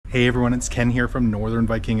Hey everyone, it's Ken here from Northern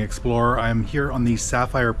Viking Explorer. I'm here on the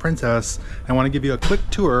Sapphire Princess. I want to give you a quick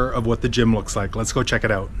tour of what the gym looks like. Let's go check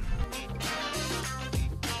it out.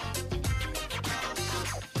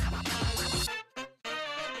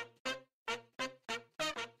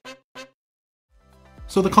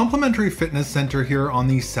 So the complimentary fitness center here on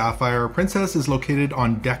the Sapphire Princess is located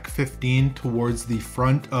on deck 15 towards the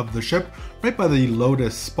front of the ship, right by the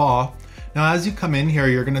Lotus Spa. Now as you come in here,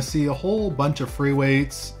 you're going to see a whole bunch of free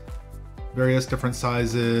weights, various different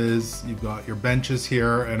sizes. You've got your benches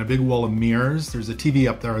here and a big wall of mirrors. There's a TV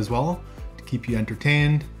up there as well to keep you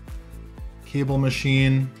entertained. Cable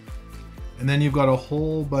machine. And then you've got a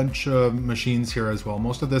whole bunch of machines here as well.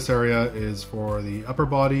 Most of this area is for the upper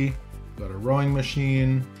body. Got a rowing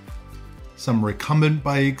machine, some recumbent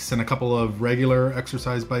bikes, and a couple of regular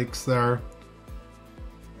exercise bikes there.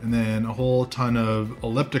 And then a whole ton of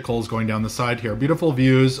ellipticals going down the side here. Beautiful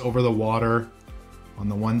views over the water on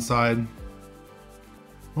the one side.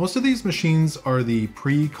 Most of these machines are the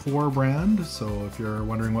Pre-Core brand. So if you're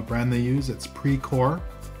wondering what brand they use, it's Pre-Core.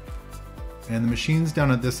 And the machines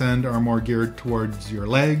down at this end are more geared towards your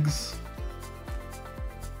legs.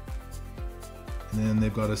 And then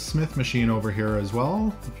they've got a Smith machine over here as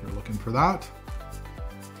well, if you're looking for that.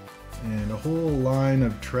 And a whole line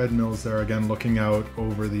of treadmills there, again, looking out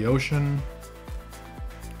over the ocean.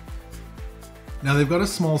 Now they've got a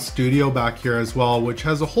small studio back here as well, which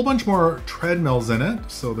has a whole bunch more treadmills in it.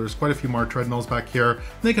 So there's quite a few more treadmills back here.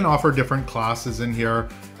 They can offer different classes in here,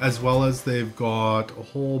 as well as they've got a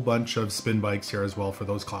whole bunch of spin bikes here as well for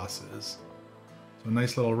those classes. So a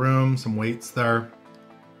nice little room, some weights there.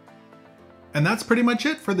 And that's pretty much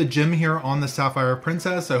it for the gym here on the Sapphire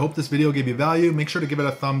Princess. I hope this video gave you value. Make sure to give it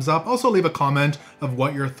a thumbs up. Also leave a comment of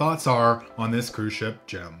what your thoughts are on this cruise ship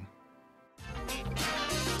gym.